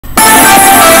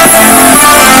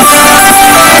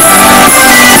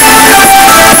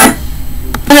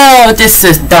This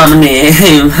is Dominick,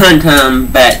 welcome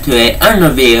back to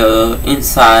another video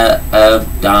inside of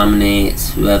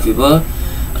Dominick's Lovely.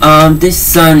 This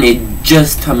sun is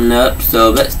just coming up, so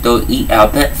let's go eat our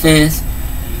breakfast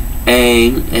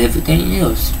and everything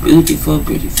else. Beautiful,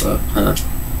 beautiful, huh?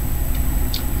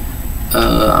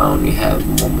 I only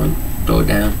have one more door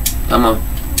down. Come on,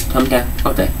 come down.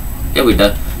 Okay, there we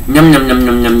go. Num num num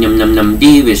num num num num num,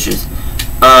 delicious.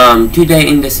 Today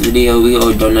in this video we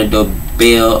are gonna do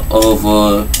build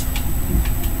over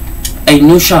a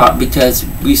new shop because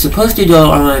we're supposed to do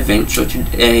our adventure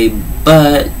today,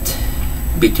 but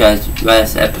because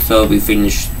last episode we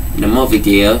finished the movie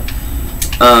deal,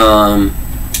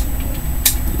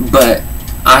 but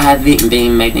I haven't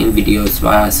been making videos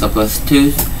while I'm supposed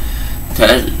to,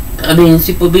 cause I've been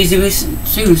super busy with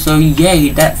school, so yay,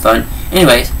 that fun.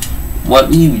 Anyways, what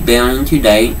we building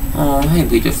today, oh hey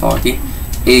beautiful,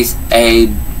 is a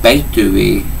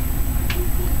bakery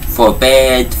for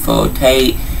bed, for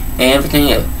tape, and everything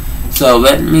else. So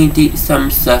let me do some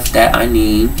stuff that I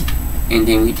need, and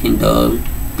then we can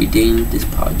begin this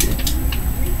project.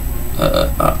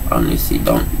 I honestly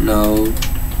don't know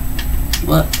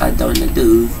what I don't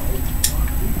do,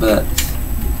 but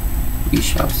we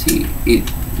shall see.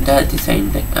 That's the same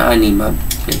thing. I need my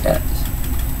pickaxe.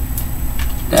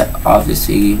 That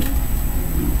obviously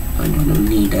I don't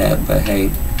need that, but hey.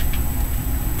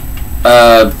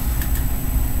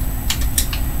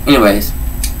 Anyways,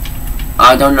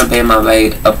 I don't know about my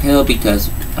way uphill because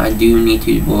I do need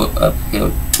to walk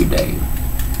uphill today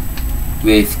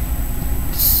with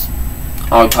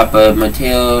all type of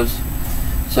materials.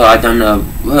 So I don't know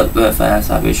what fast.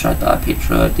 I wish I got a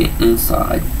picture of the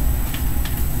inside.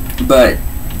 But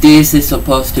this is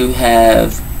supposed to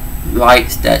have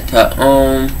lights that turn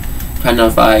on, kind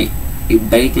of like a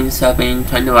baking something,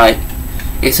 kind of like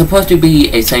it's supposed to be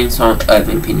a Samsung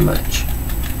oven pretty much.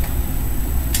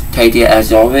 Take it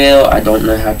as y'all will. I don't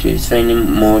know how to explain it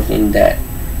more than that.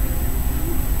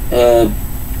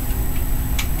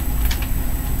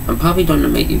 I'm probably gonna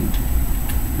make it.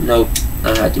 Nope,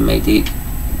 I had to make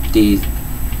these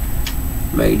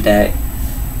make that.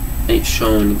 It's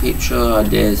showing the picture of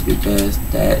this because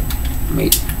that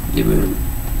makes the room.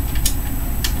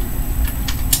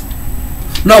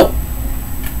 No,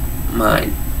 my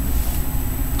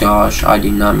gosh, I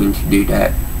did not mean to do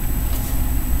that.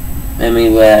 Let me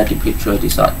wear the picture of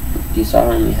this side. This side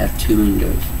only have 2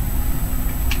 windows.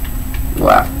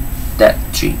 Wow, that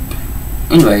cheap.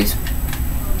 Anyways,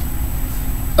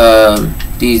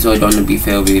 these are going to be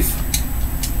filled with.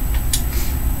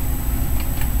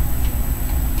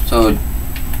 So,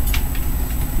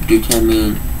 do you tell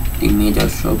me the middle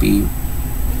shall be?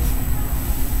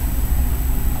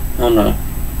 Oh no.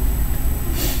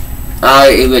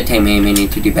 It would take me a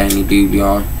minute to debug the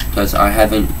DVR because I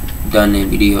haven't done a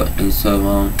video in so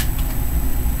long.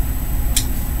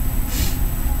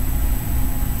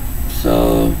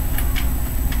 So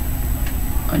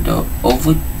I go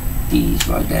over these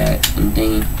like that, and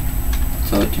then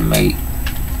so to make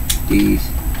these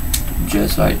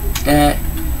just like that.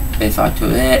 If I do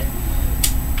that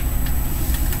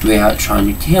without trying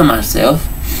to kill myself,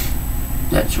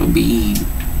 that should be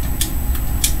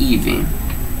even.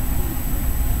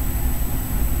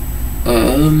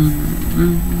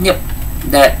 Yep,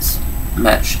 that's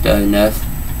matched enough.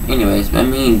 Anyways, let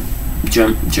me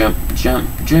jump,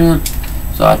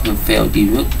 so I can fill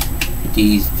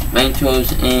these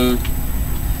rentals, and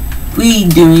we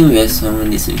doing this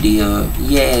on this video.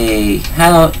 Yay!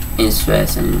 How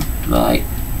interesting, like,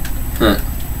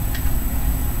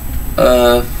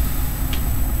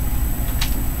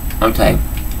 okay.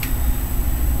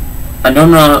 I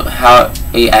don't know how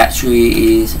it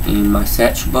actually is in my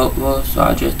search box, so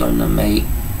I just don't know make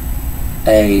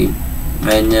a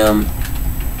random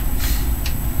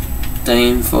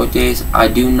thing for this. I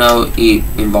do know it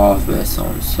involves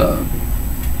redstone, so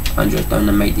I'm just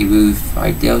gonna make the roof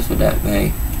like this, so that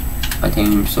way I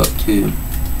can sort to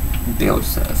build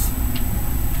stuff.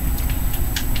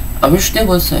 I wish there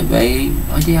was a way.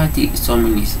 Why did I take so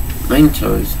many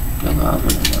rentals? I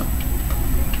wanna know.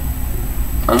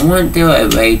 I want there a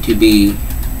way to be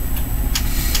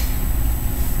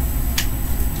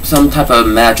some type of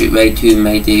magic way to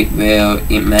make it where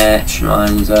it match,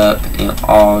 lines up, and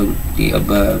all the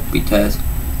above, because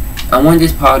I want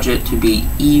this project to be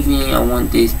even. I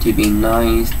want this to be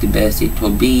nice, the best it will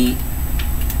be.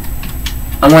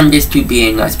 I want this to be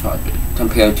a nice project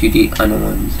compared to the other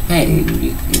ones. Hey,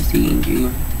 you can see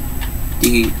into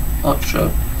the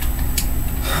ultra.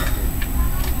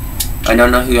 I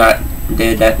don't know who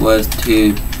that was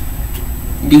to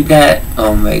do that.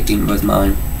 Oh, wait, it was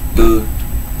mine. Duh.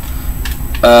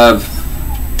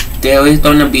 there is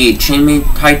gonna be a chimney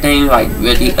type thing like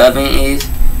where the oven is,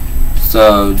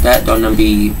 so that gonna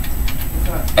be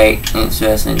a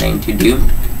interesting thing to do.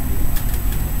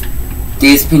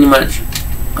 This pretty much,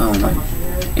 oh my,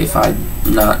 if I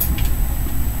not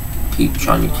keep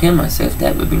trying to kill myself,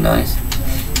 that would be nice.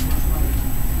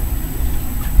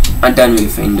 I'm done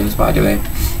with windows, by the way.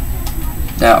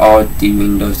 That are the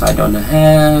windows I don't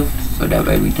have, so that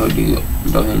way we don't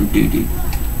go ahead and do the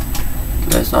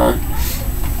rest on.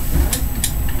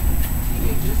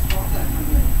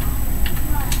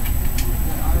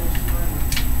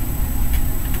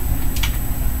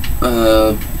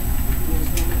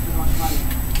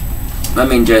 Let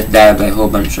me just dab a whole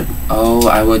bunch of. Oh,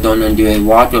 I was gonna do a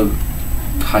water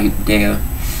pipe there.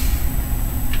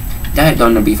 That's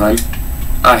gonna be fun.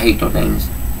 I hate those things.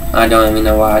 I don't even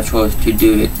know why I chose to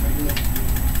do it.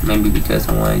 Maybe because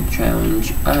I want to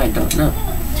challenge. I don't know.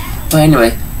 But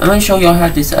anyway, I'm gonna show y'all how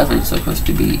this oven is supposed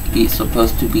to be. It's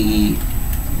supposed to be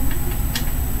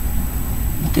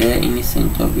there in the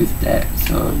center with that.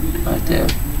 So right there.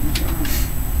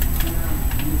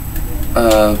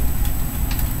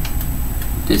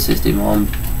 This is the wrong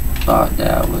part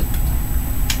that I would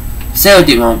sell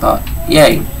the wrong part.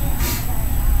 Yay!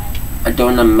 I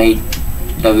don't wanna make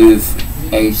the roof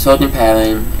a certain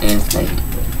pattern and everything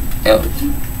else.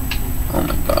 Oh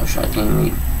my gosh, I can't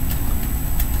read.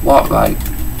 What right?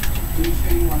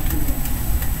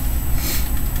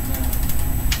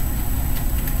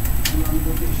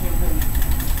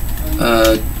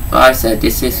 Like I said,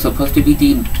 this is supposed to be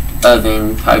the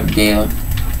oven pipe there.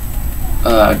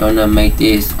 I'm gonna make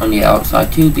this on the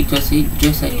outside too because it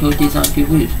just like told this on the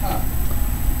roof.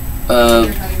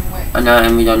 And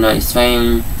I'm gonna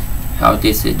explain how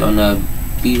this is gonna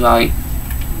be like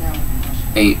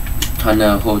a kind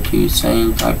of hold to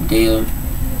same type deal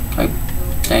type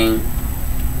thing,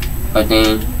 but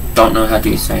then don't know how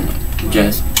to explain it.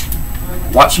 Just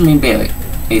watch me build it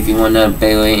if you wanna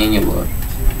build it in your world.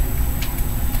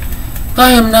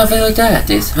 I am not very good at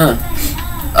this, huh?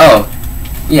 Oh,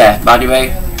 yeah, by the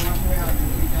way,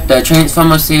 the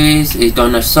Transformer series is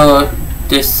gonna start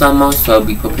this summer, so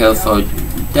be prepared for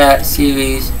that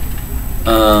series.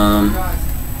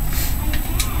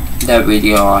 That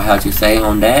video I have to say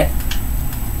on that.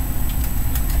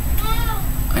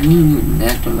 I need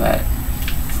netherrack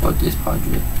for this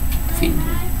project.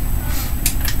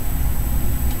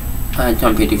 I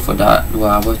can't pity for that. What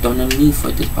I was gonna need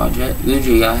for this project.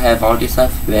 Usually I have all this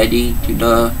stuff ready to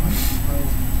do,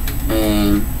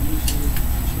 and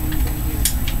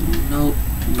nope,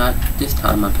 not this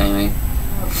time apparently.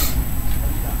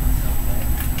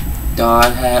 Though I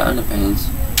had underpants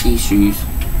issues,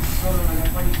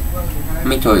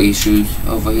 mental issues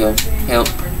over here. Help!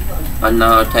 I'm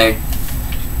not okay.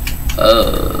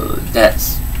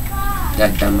 That's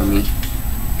done with me.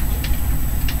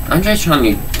 I'm just trying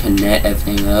to connect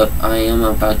everything up. I am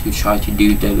about to try to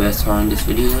do the rest on this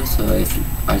video, so if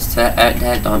I set at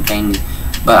that, don't blame me.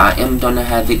 But I am gonna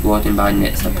have it working by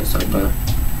next episode, though,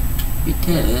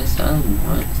 because I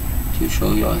want to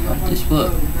show y'all how this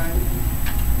works.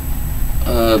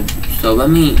 So let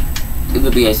me. It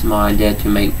would be a small idea to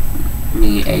make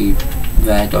me a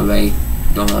red array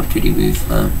going up to the roof.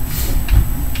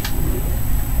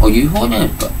 Oh, you holding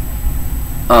it?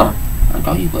 Oh, I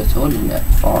thought you was holding that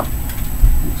far. I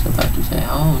was about to say,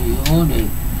 oh, you holding,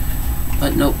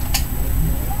 but nope.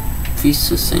 Feet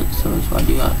succinct, so that's why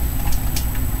do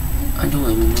I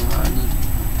don't even know why I need.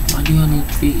 Why do I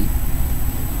need feet?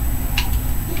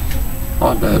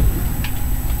 Hold up.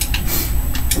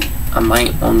 I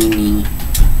might only need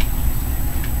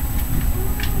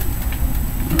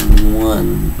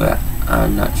one, but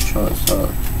I'm not sure, so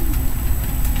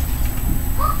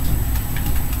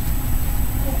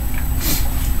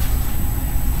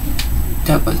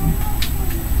that was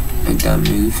a dumb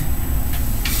move.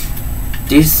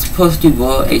 This is supposed to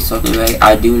work a certain way.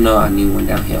 I do know I need one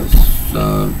down here,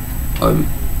 so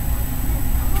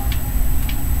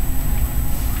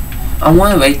I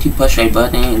want a way to push a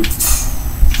button and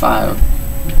fire,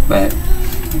 but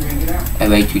a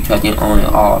way to turn it on and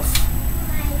off.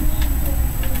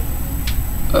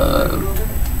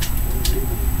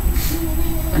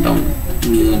 I don't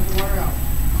need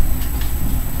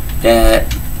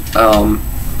that.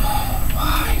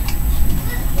 Why?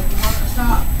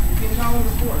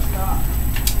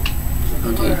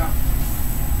 Okay.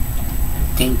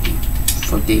 Thank you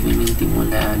for giving me the one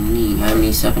that I need. I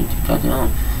need something to turn it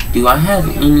on. Do I have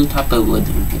any type of wood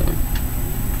in here?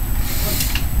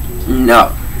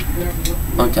 No.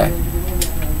 Okay.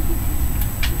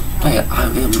 Hey, I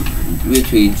am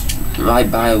literally right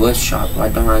by a wood shop. Why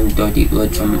don't I dirty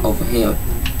wood from over here?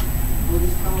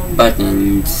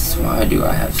 buttons. Why do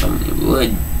I have so many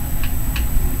wood?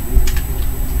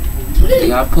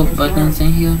 Did I put buttons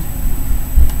in here?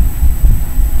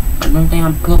 I don't think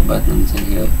I put buttons in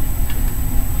here.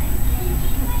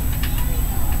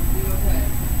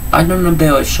 I don't know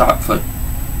build a shop for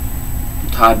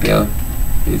tie bill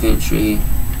eventually.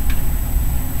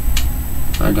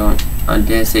 I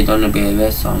guess they don't build a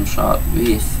restaurant shop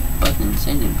with buttons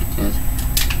in it because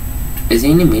is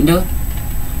it in the window?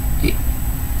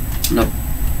 No.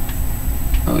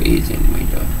 Oh, it is in the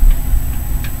window.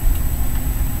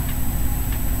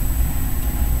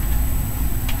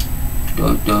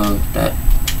 That.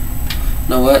 You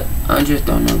know what? I just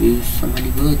don't know. Use somebody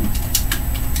wood.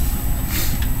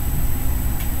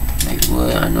 Like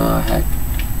wood. I know I had.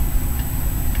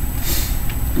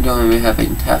 I don't even have a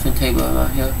crafting table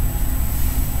around here.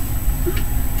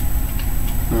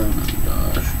 Oh my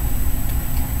gosh.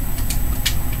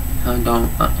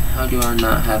 How do I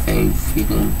not have a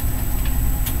freaking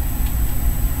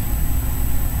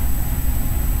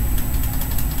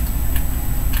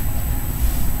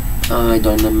I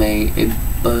don't know make it,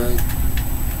 but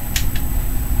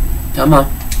come on.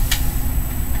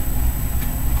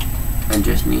 I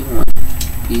just need one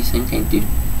piece and thank you.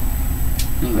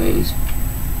 Anyways,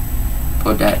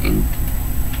 put that in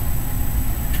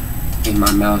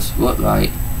my mouse look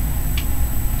right,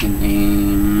 and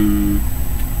then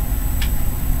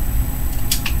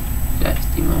that's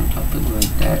the on top of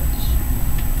like that.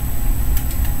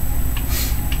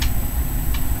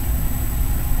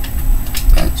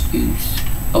 That's fuse.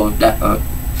 Oh, that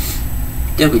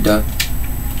there we go.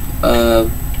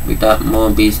 We got more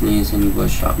business in the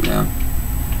workshop now.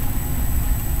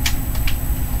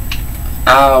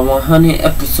 Our 100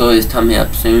 episode is coming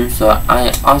up soon, so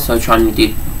I also trying to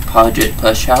get project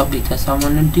push out because I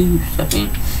want to do something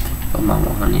for my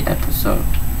 100 episode.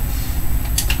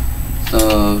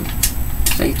 So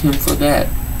stay tuned for that.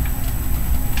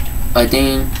 But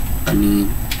then I need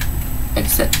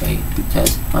accept rate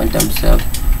because my dumb self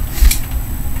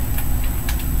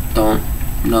don't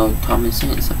know common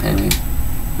sense apparently.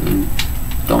 And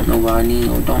don't know what I need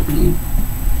or don't need.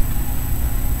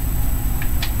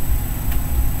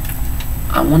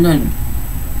 I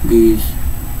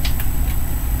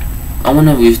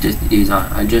wanna use this design.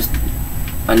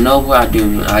 I know what I'm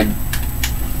doing.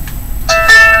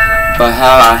 But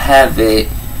how I have it.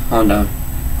 Hold on.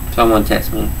 Someone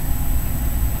text me.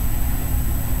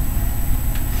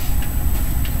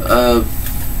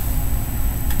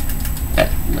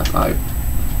 That's not right.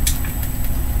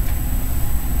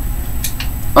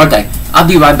 Okay, I'll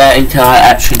be right back until I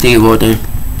actually do it.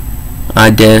 I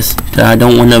guess I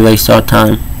don't want to waste our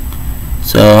time,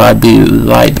 so I'll be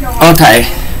right. Okay,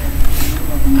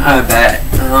 I'm back.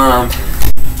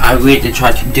 I really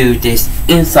tried to do this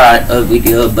inside a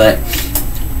video, but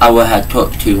I would have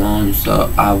talked too long, so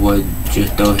I would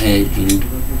just go ahead and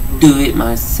do it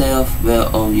myself. Well,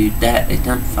 oh, you that it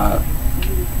done file.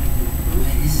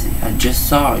 Where is it? I just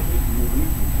saw it.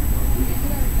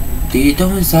 Did it go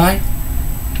inside?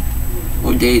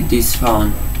 Or did this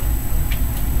spawn?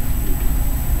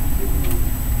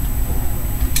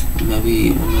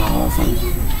 Maybe one more often.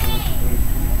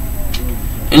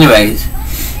 Anyways,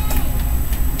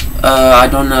 I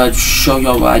don't know. Show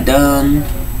y'all what I done.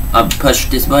 I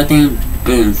pushed this button.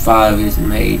 Boom! File is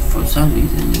made. For some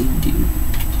reason,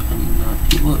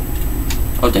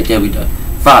 okay, there we go.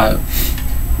 File.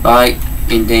 Right,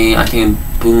 and then I can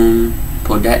boom.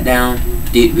 Put that down.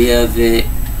 Get rid of it.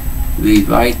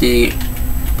 Rewrite it.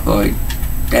 Put it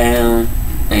down.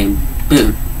 And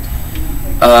boom.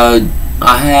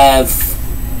 I have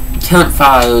temp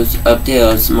files up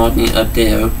there, small thing up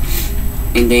there,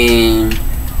 and then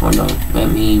hold on,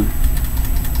 let me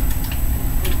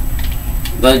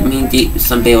get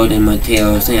some building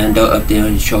materials and go up there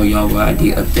and show y'all what I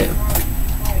did up there,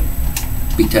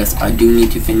 because I do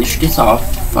need to finish this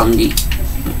off from the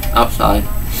outside.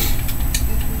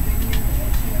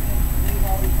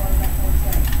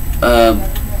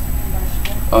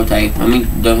 Okay, let me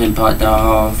go ahead and part that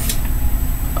off.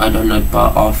 I don't know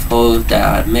about off holes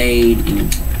that I made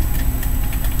and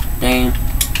damn.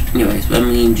 Anyways, let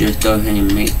me just go ahead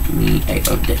and make me a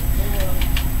update.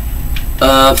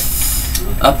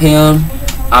 Up here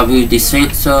I will the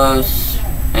sensors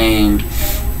and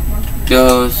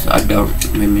those I don't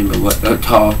remember what they're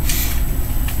called.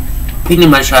 Pretty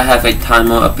much I have a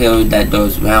timer up here that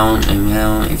goes round and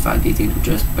round. If I didn't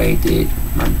just break it,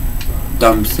 my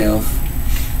dumb self.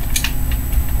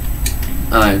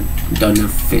 I don't know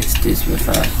if fix this real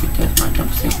fast because my dumb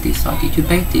self decided to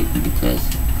bake it because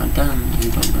I'm dumb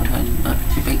and don't know how not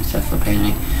to bake stuff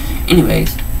apparently.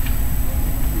 Anyways,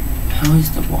 How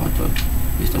is the water?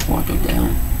 Is the water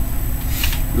down?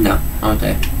 No.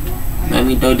 Okay. Let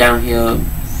me go down here.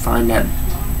 Find that.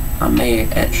 I made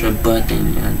an extra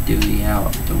button and do it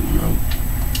out. I don't know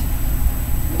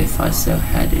if I still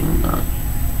had it or not.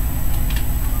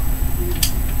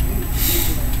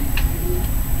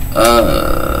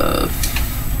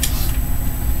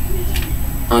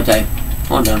 Okay,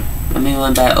 hold on. Let me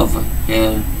run back over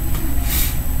here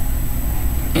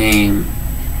and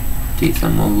get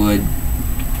some more wood.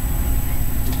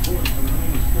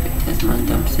 Because my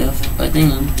dumb self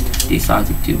again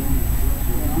decided to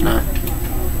not.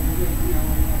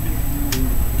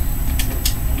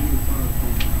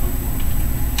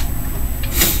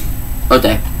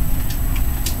 Okay.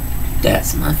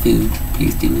 That's my food.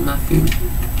 Please give me my food.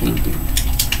 Thank you.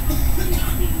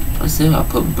 I said I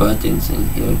put buttons in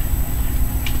here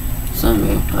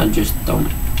somewhere. I just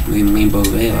don't remember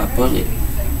where I put it.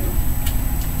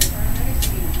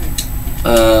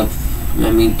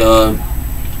 Let me go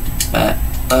back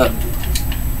up.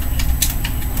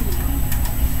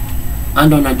 I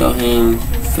don't know though him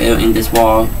fell in this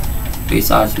wall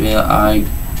besides where I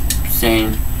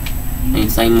sang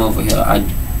and same over here. I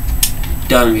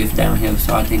done with down here,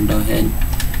 so I can go ahead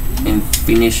and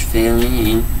finish filling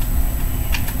in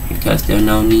because there's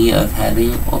no need of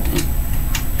having it open.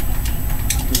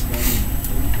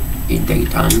 In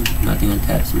daytime, nothing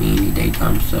attacks me in the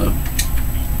daytime, so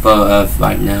for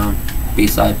right now,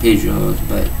 beside visuals,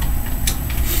 but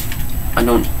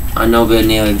I know we're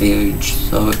near a village,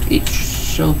 so it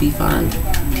should be fine.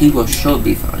 People should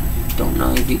be fine. Don't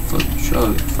know if it for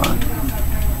sure is fine.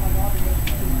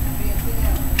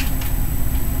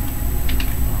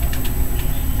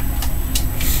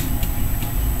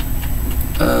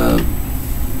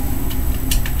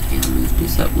 Can I move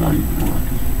this up one more?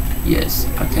 Yes,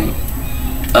 okay.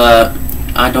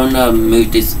 I don't know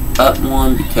move this up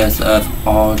one because of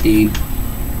all the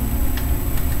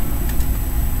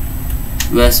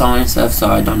redstone and stuff, so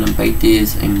I don't break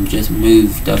this and just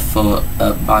move the foot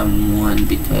up by one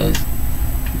because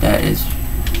that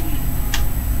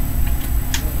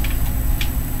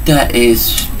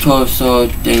is closer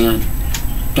than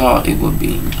I thought it would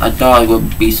be. I thought it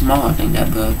would be smaller than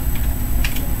that, but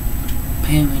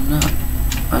apparently not.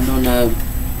 I don't know,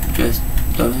 just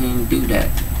go ahead and do that.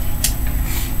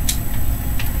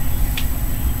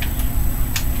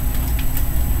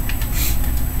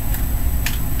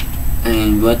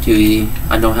 And luckily,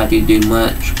 I don't have to do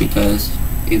much because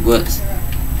it works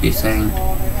the same.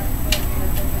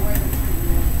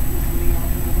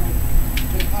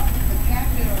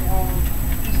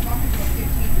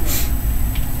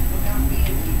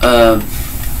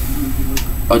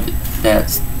 Oh,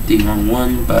 that's the wrong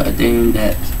one, but I think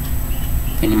that's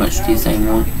pretty much the same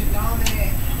one.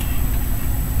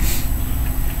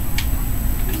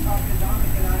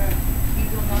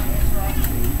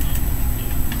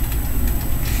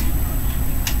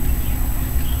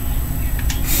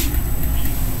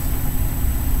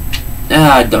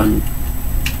 I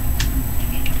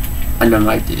don't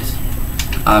like this.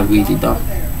 I really don't.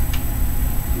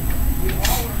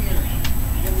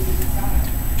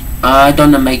 I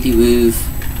don't make the roof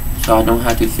so I don't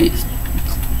have to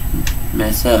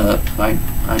mess up like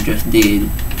I just did.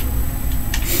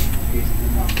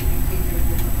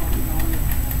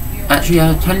 Actually,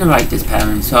 I kinda like this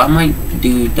pattern, so I might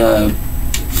do the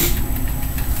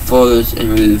floors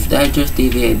and roof. That just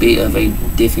gives it a bit of a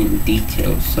different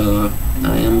detail, so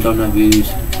I am gonna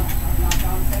use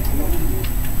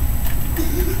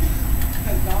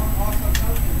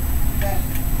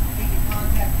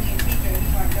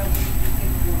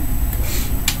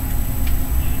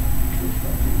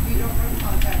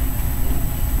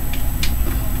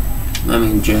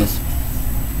just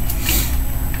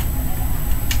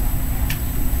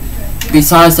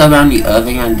besides around the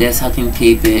oven, I guess I can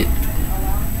keep it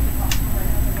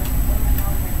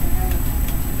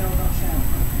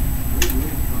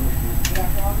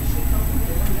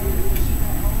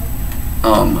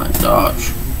oh my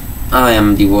gosh, I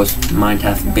am the worst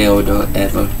Minecraft builder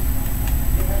ever.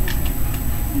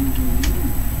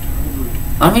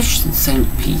 I wish St.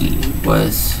 P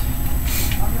was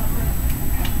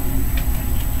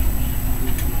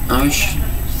I wish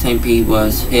St. P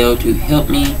was here to help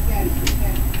me.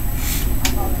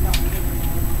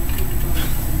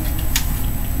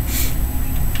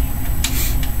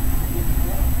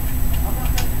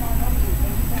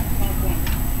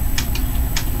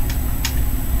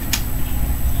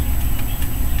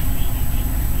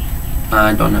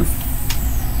 I don't have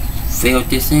fill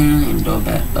this in and go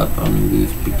back up on the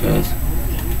roof because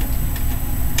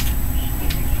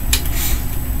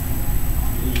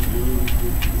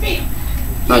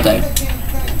Okay.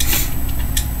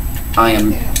 I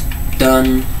am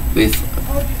done with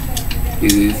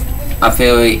I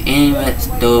feel like any let's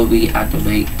still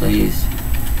reactivate this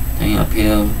thing up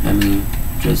here. Let me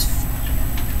just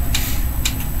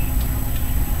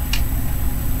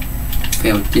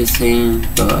fill this in,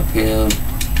 go up here,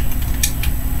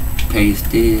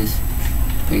 paste this,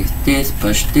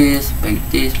 push this, make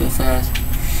this real fast.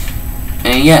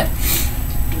 And yeah,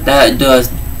 that does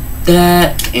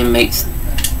that. It makes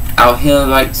out here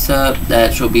lights up.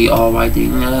 That should be all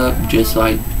lighting up just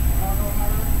like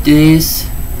this.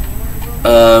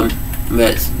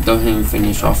 Let's go ahead and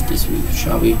finish off this roof,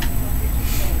 shall we?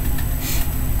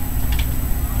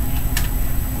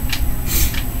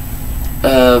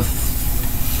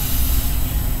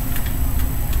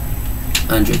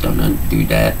 Don't undo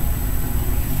that.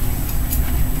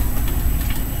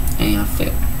 And I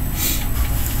failed.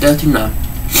 39.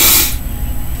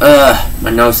 My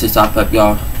nose is up,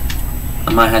 y'all.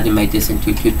 I might have to make this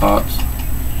into 2 parts,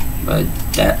 but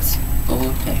that's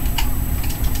okay.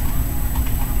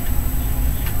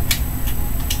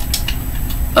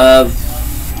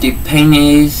 The paint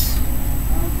is,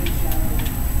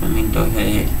 let me go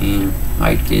ahead and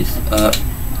light this up,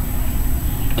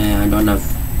 and I don't know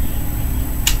if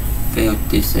fill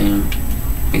this in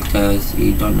because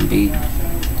it's gonna be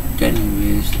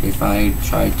dangerous if I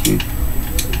try to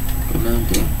go down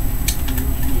there.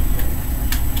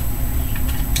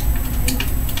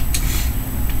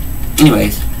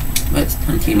 Anyways, let's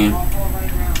continue.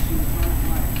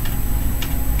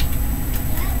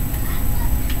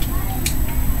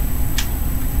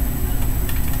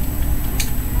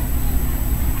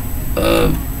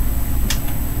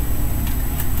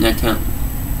 Next time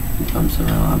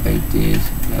somehow I bake this,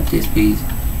 grab this piece,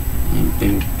 and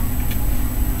boom.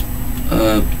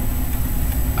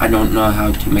 I don't know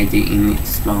how to make it any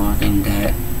smaller than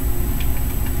that.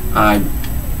 I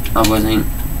wasn't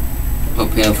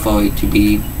prepared for it to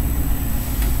be.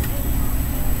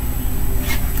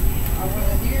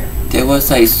 There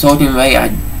was a sorting rate.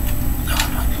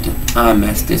 I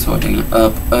messed this whole thing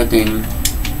up. As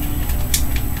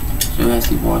soon as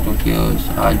the water kills,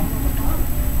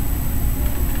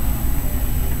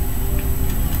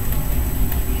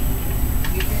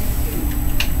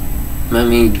 let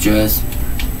me just.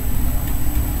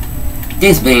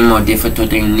 This being more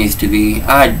difficult than it needs to be.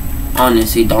 I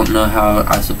honestly don't know how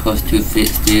I'm supposed to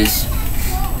fix this.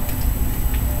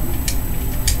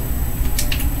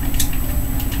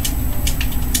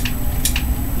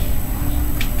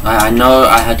 I know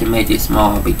I had to make it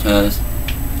small because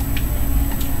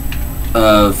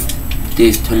of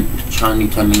this trying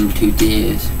to turn into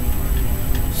this.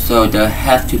 So there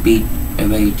have to be a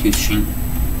way to shrink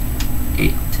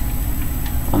it.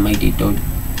 Or make it do.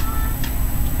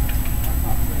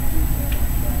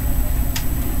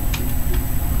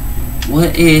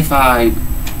 What if I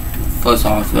first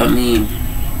off let me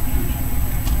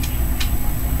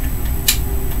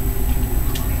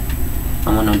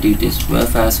I'm gonna do this real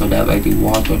fast so that way the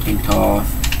water can come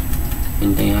off,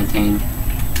 and then I can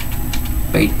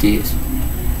bake this.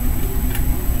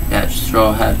 That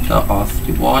straw has cut off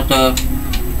the water.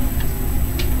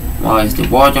 Why is the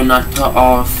water not cut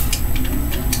off?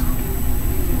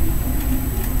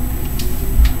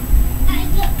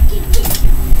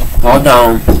 Hold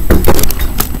on.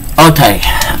 Okay,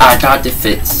 I got the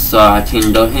fix, so I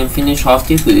can go ahead and finish off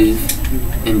the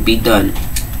roof and be done.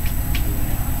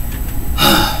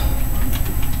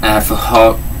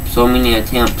 After so many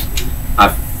attempts, I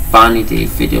finally did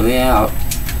figure it out.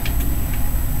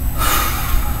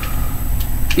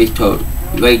 It took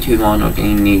way too long than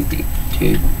it needed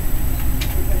to.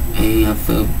 And I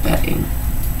feel bad.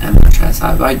 As much as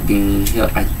I like being here,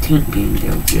 I think being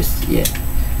there just yet.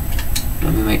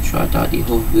 Let me make sure I got the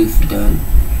whole roof done.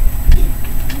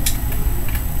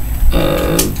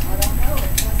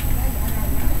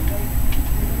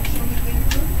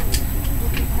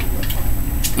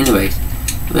 Anyways,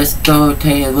 let's go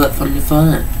take a look from the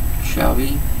front, shall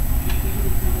we?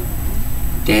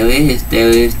 There is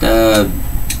the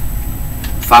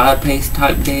fireplace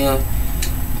type there,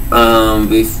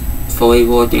 with fully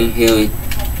wooding. Here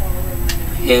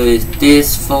is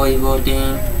this fully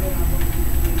wooding,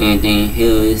 and then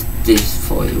here is this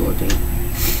fully wooding.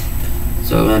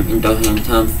 So let me go ahead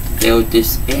and fill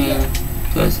this in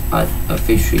because I've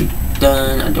officially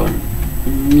done. I don't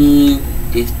need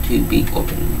this to be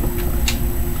open.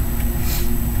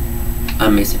 I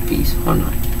missed a piece. Hold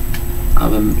on. I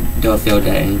will go fill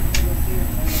that in.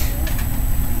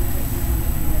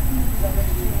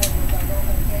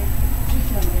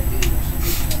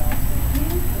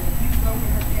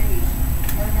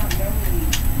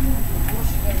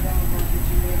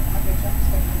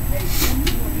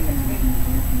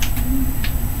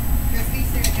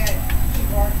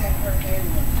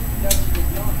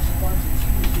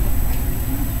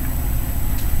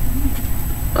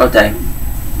 Okay.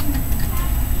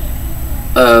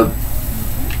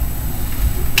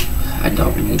 I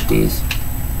don't need this.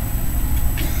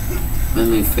 Let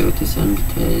me fill this in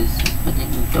because I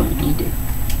think I don't need it.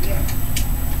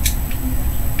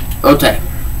 Okay.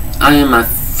 I am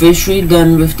officially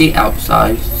done with the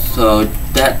outside, so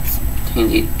that's can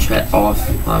get checked off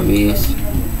obvious.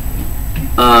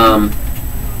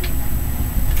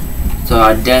 So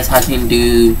I guess I can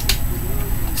do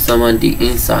some on the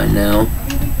inside now.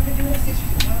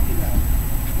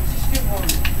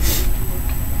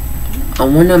 I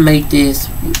wanna make this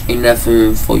enough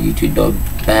room for you to go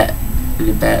back in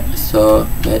the back, so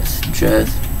let's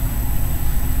just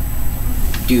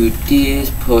do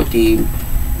this, put the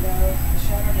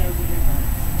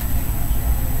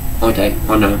okay,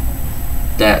 oh no,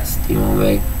 that's the wrong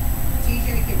way.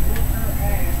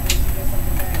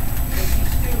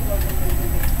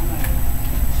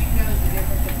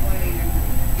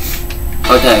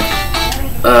 Okay,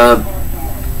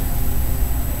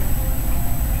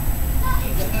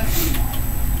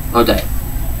 okay,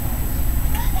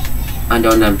 I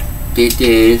don't know,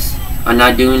 this, I'm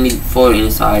not doing it for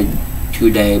inside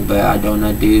today, but I don't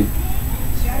know do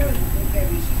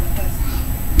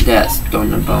that's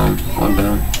done the bone or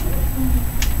down.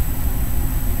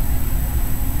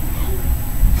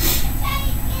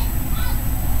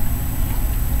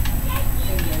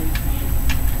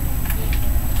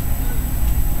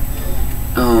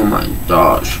 Oh my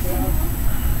gosh.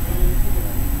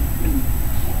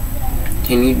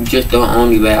 Can you just do it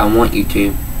only way I want you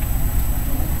to?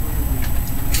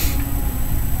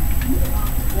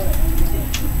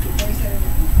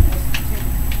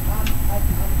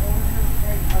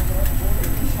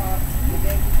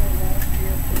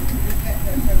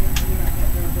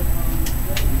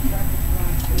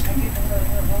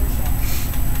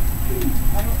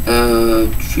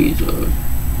 Jesus.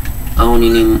 I only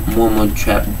need one more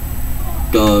trap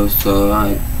door, so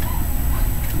I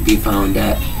be found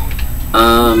that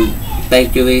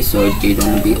bakery, so it's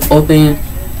gonna be open.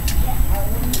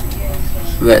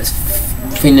 Let's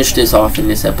finish this off in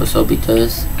this episode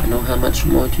because I don't have much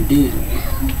more to do.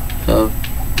 So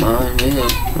mine will,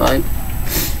 right?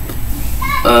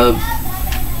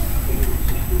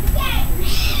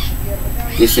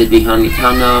 This is behind the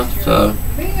counter, so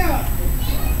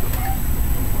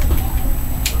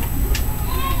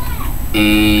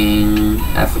and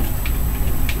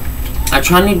I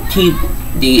try to keep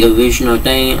the original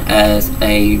thing as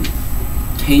a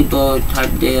table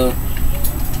type deal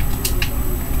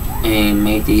and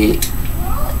make it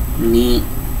neat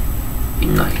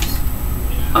and nice.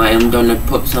 I am gonna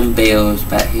put some bales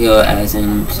back here as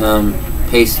in some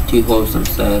place to hold some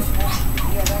stuff.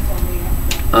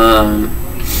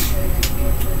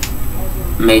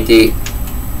 Make it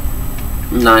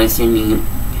nice and neat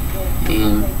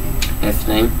and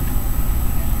everything.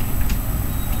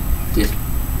 This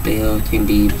bale can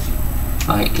be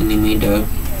like in the middle.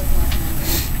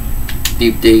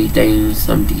 Deep things,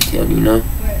 some detail, you know.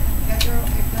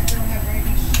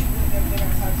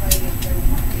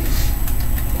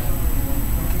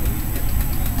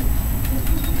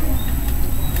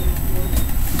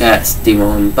 That's the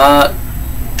one, but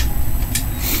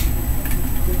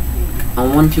I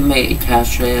want to make a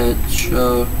cash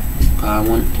show. I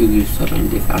want to use something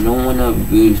different. I don't want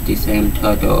to use the same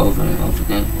turtle over and over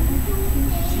again.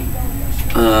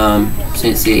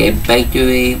 Since it's a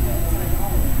bakery,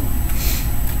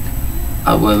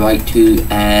 I would like to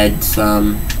add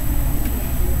some.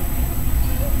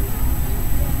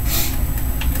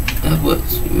 That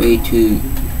was way too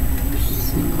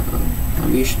similar. I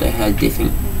wish they had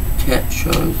different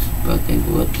textures, but they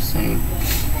were the same.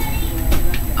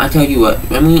 I tell you what,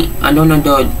 I don't know,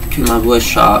 go to my wood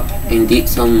shop and get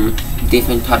some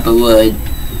different type of wood,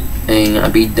 and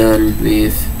I'll be done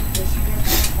with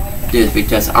this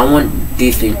because I want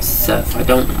different stuff. I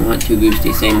don't want to use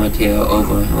the same material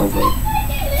over and over.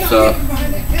 So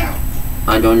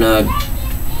I don't know.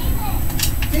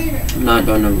 I'm not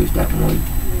gonna use that one.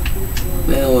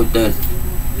 Well, the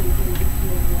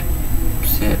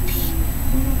steps.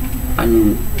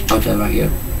 Okay, right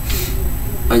here.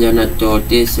 I'm gonna throw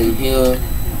this in here.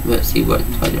 Let's see what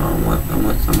type I want. I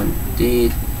want some of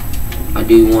this. I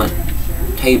do want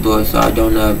tables, so I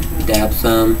don't know, dab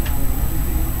some.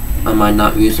 I might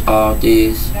not use all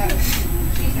this.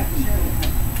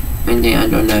 And then I'm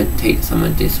gonna take some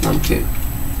of this one too.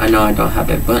 I know I don't have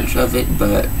a bunch of it,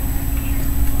 but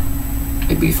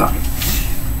it'd be fine.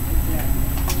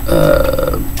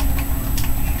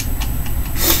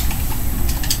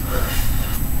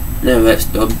 Now let's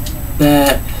go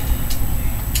back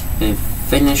and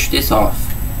finish this off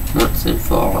once and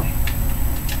for all.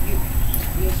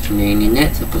 and then in the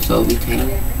next episode we can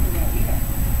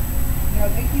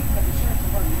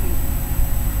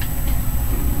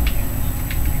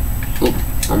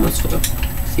almost fell.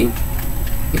 See?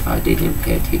 If I didn't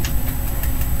pay attention.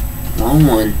 Wrong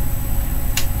one.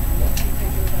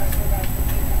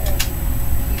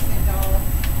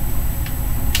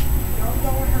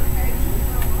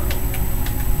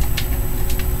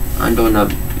 I'm gonna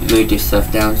move this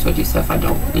stuff down, so this stuff I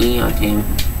don't need. I can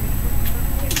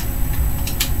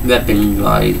weapon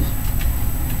wise.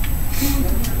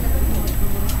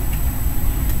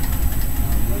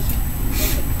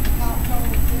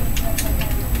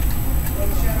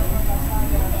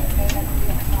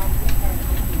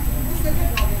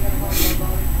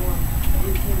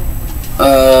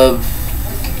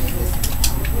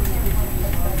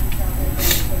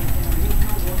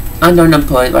 I'm gonna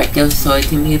put it right there so it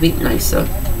can be a bit nicer.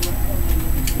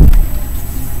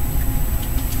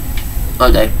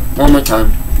 Okay, one more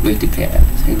time with the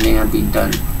cabs and then I'll be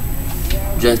done.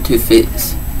 Just to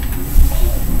fix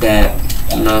that,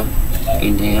 you know,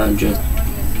 and then I'll just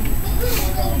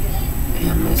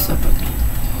mess up again.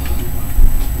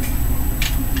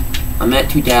 I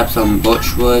meant to dab some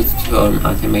birchwood so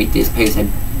I can make this paste a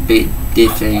bit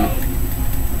different,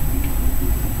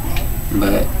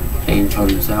 but it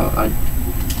turns out I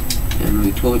am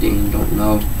retarded and don't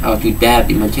know how to dab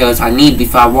the materials I need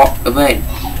before I walk away.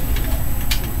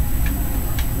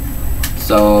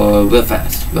 So real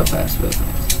fast.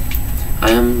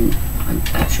 I'm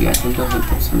actually I think I'll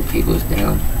put some tables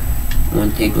down.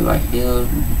 One table right here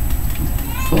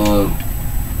for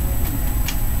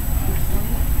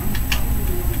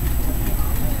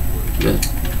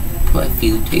just put a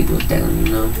few tables down,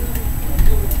 you know.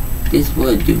 This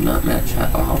wood do not match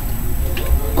at all.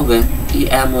 Okay, you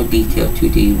add more detail to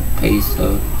the paste,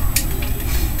 so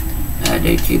add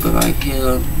a table right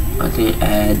here. I can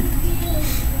add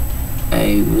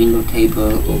a window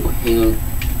table over here,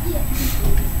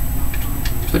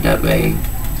 so that way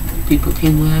people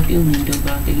can have your window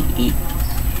while they eat.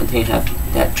 I can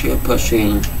have that chair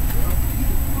pushing,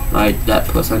 like that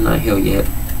person not here yet.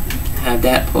 Have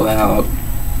that pull out.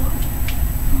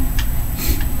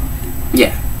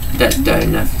 Yeah, that's good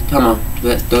enough. Come on,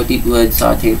 let's do deep wood so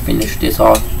I can finish this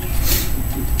off.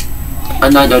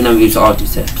 And I don't know use all the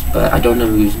steps, but I don't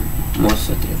know use most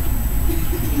of them.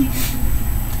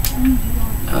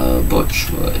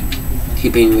 Birchwood,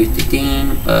 keeping with the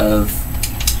theme of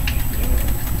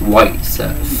white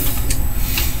stuff,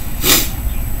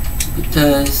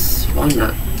 because why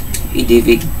not? It give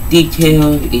it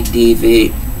detail, it give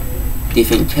it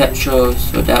different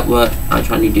textures, so that's what I'm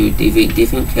trying to do, give it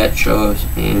different textures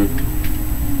and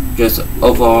just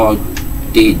overall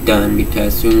get done,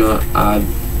 because sooner I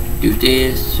do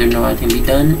this, sooner I can be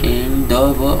done and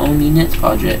double on the next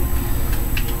project.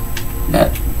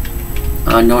 That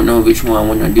I don't know which one I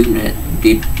want to do next.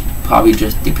 It probably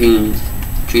just depends.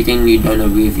 Treating you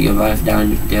done with your life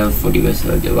down there for the rest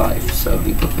of your life, so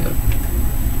be prepared.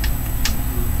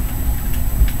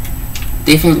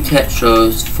 Different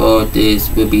textures for this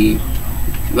will be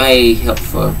very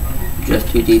helpful, just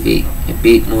to give it a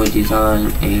bit more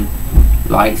design and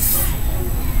life.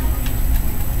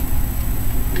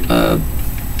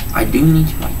 I do need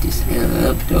to write this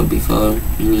up though before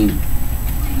any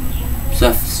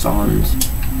stuff starts.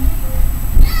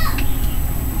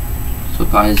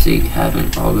 Surprised they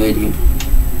haven't already.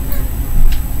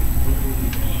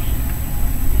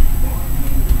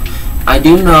 I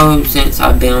do know since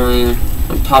I've been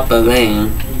on top of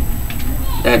land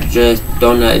that just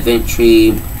donut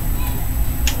eventually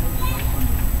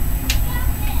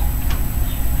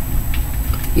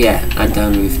yeah, I'm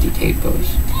done with the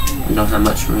tables. I don't have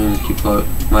much room to put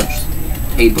much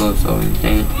tables or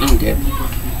anything in there.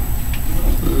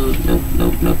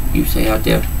 Nope, you stay out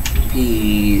there.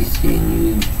 Please, and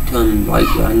you turn like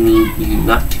I need you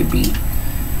not to be.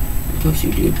 Of course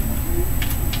you do.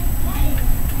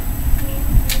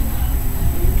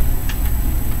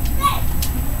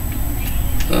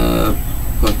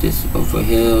 Put this over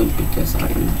here because I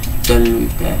am done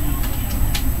with that.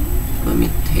 Let me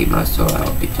take my saw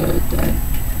out because that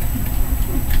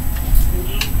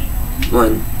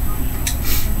one.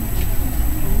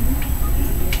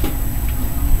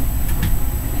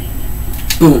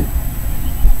 Boom.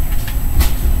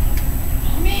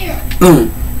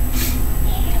 Boom.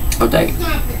 Okay.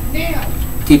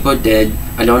 People dead.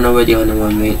 I don't know where the other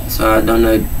one went, so I don't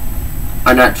know.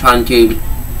 I'm not trying to.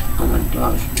 Oh my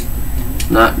gosh.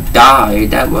 Not die.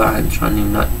 That's what I'm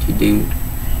trying not to do.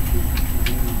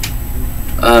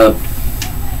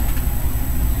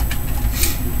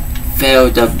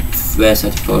 Failed the rest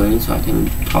of the following, so I can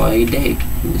call it a day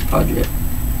in this project.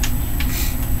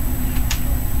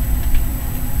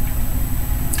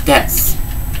 That's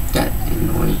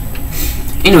annoying.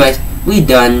 Anyways, we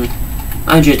done.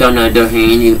 I just don't know doing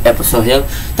any episode here.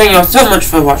 Thank y'all so much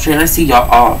for watching. I see y'all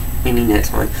all maybe next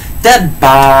time.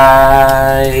 Goodbye.